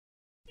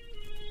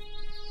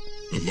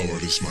The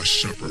Lord is my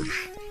shepherd,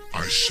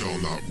 I shall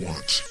not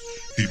want.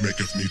 He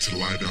maketh me to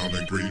lie down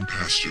in green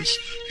pastures.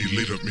 He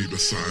leadeth me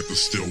beside the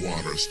still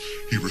waters.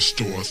 He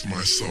restoreth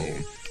my soul.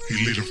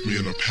 He leadeth me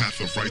in a path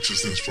of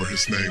righteousness for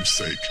his name's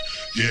sake.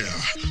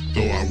 Yeah,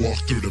 though I walk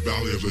through the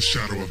valley of the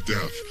shadow of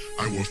death,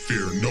 I will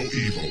fear no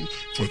evil,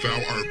 for thou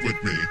art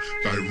with me.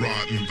 Thy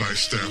rod and thy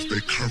staff,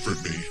 they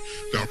comfort me.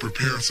 Thou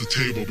preparest a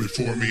table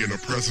before me in the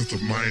presence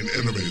of mine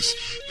enemies.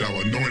 Thou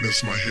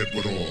anointest my head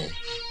with oil.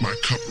 My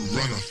cup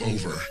runneth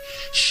over.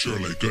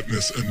 Surely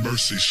goodness and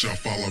mercy shall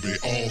follow me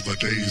all the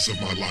days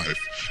of my life,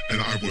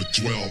 and I will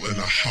dwell in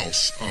the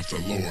house of the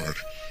Lord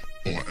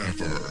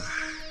forever.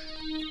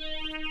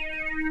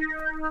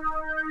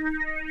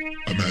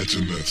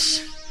 Imagine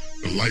this.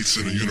 The lights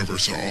in the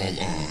universe are all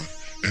on,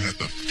 and at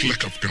the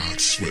flick of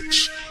God's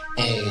switch,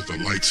 all the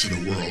lights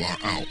in the world are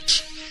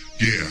out.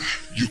 Yeah,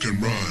 you can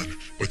run,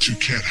 but you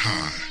can't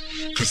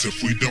hide, 'cause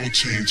if we don't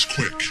change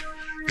quick,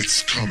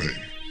 it's coming.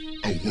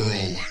 A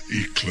world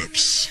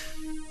eclipse.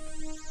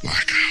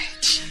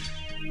 Blackout.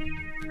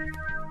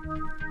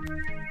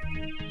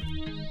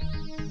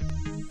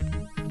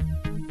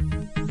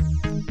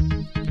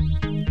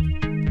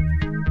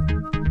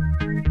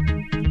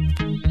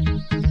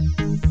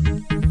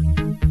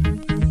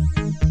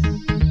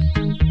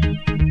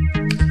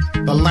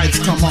 The lights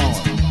come on,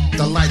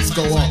 the lights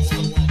go off.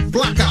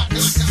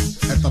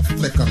 Blackouts at the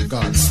flick of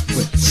God's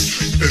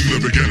switch. In the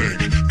beginning,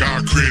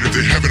 God created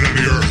the heaven and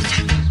the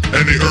earth.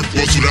 And the earth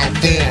was without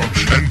form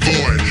and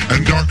void,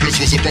 and darkness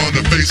was upon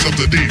the face of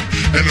the deep.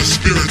 And the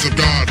spirits of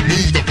God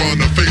moved upon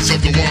the face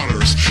of the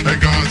waters. And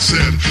God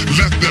said,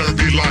 let there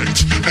be light.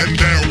 And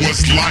there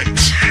was light.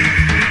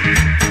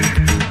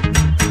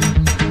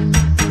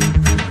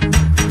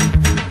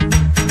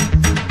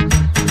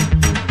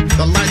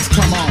 The lights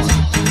come on,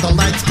 the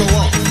lights go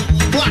off.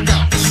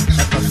 Blackouts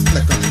at the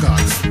flick of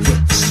God's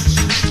switch.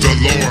 The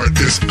Lord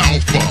is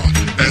Alpha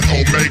and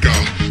Omega,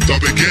 the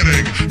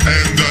beginning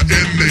and the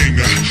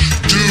ending.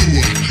 Do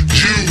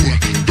you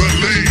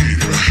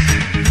believe?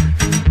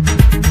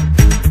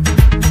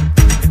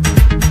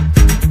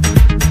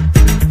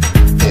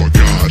 For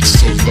God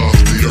so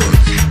loved the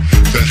earth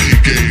that he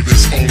gave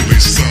his only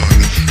son.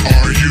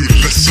 Are you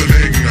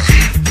listening?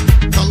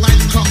 The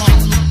lights come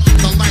on,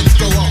 the lights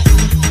go off.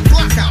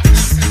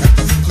 Blackouts at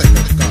the flick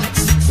of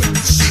God's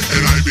switch.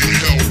 And I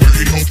beheld where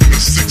he opened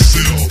the sixth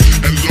seal,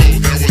 and lo,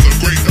 there was a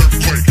great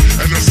earthquake,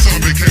 and the sun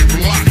became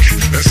black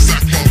as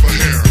sackcloth of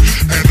hair,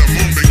 and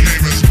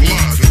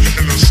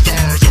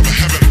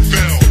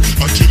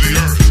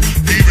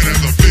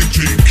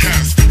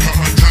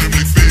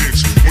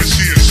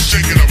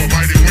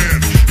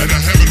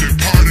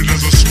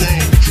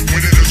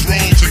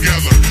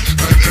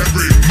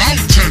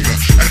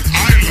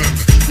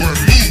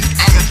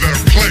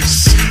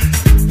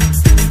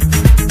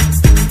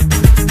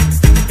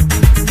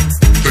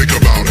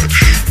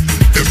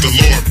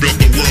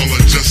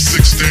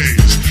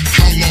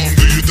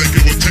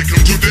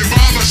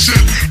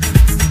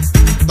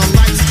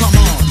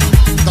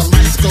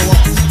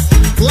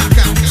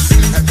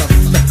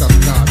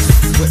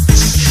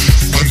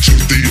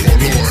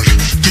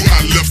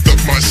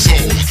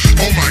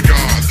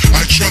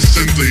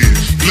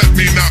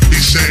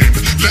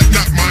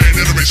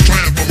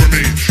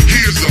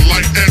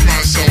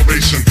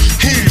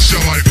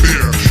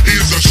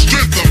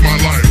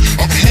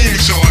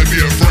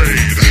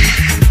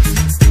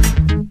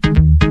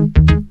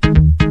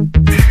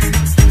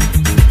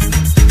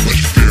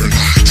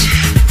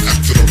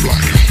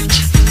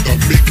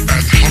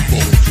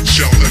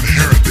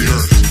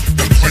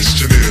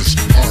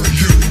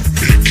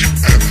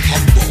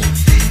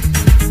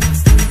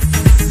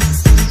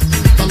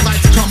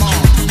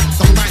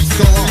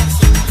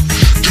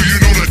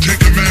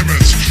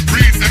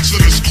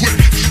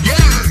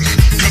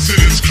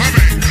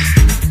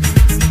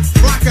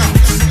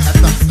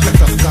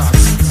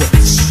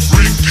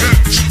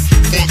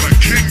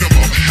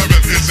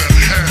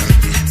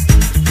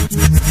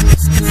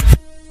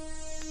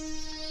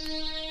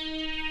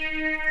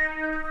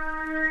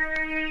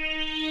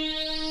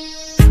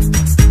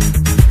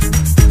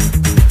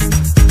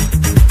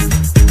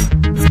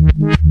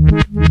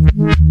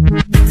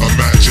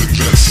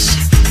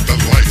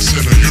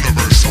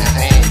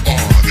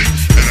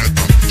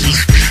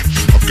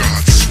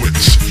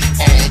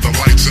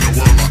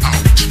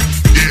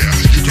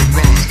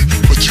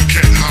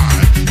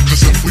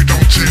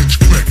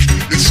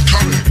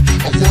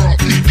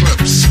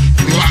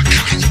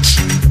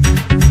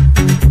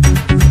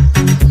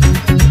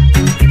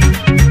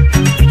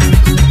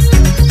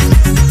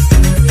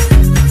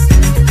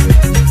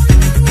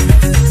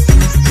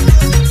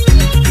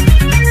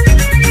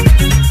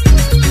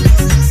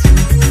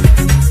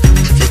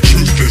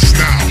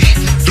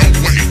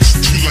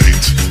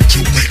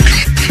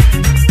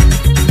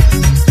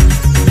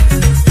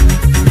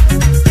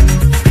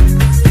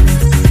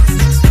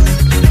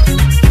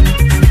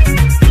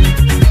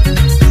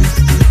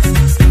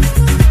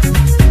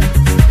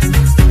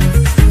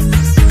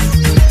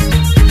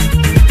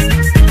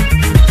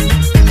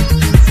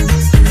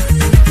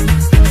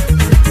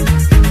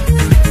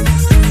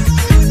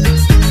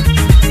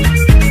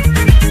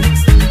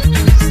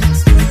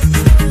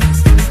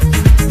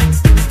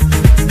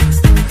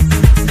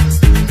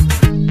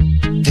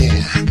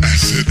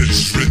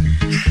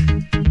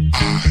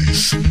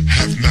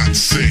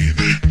seen,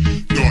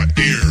 nor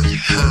ear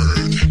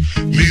heard,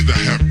 neither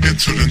have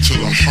entered into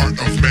the heart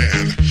of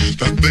man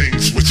the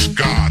things which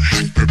God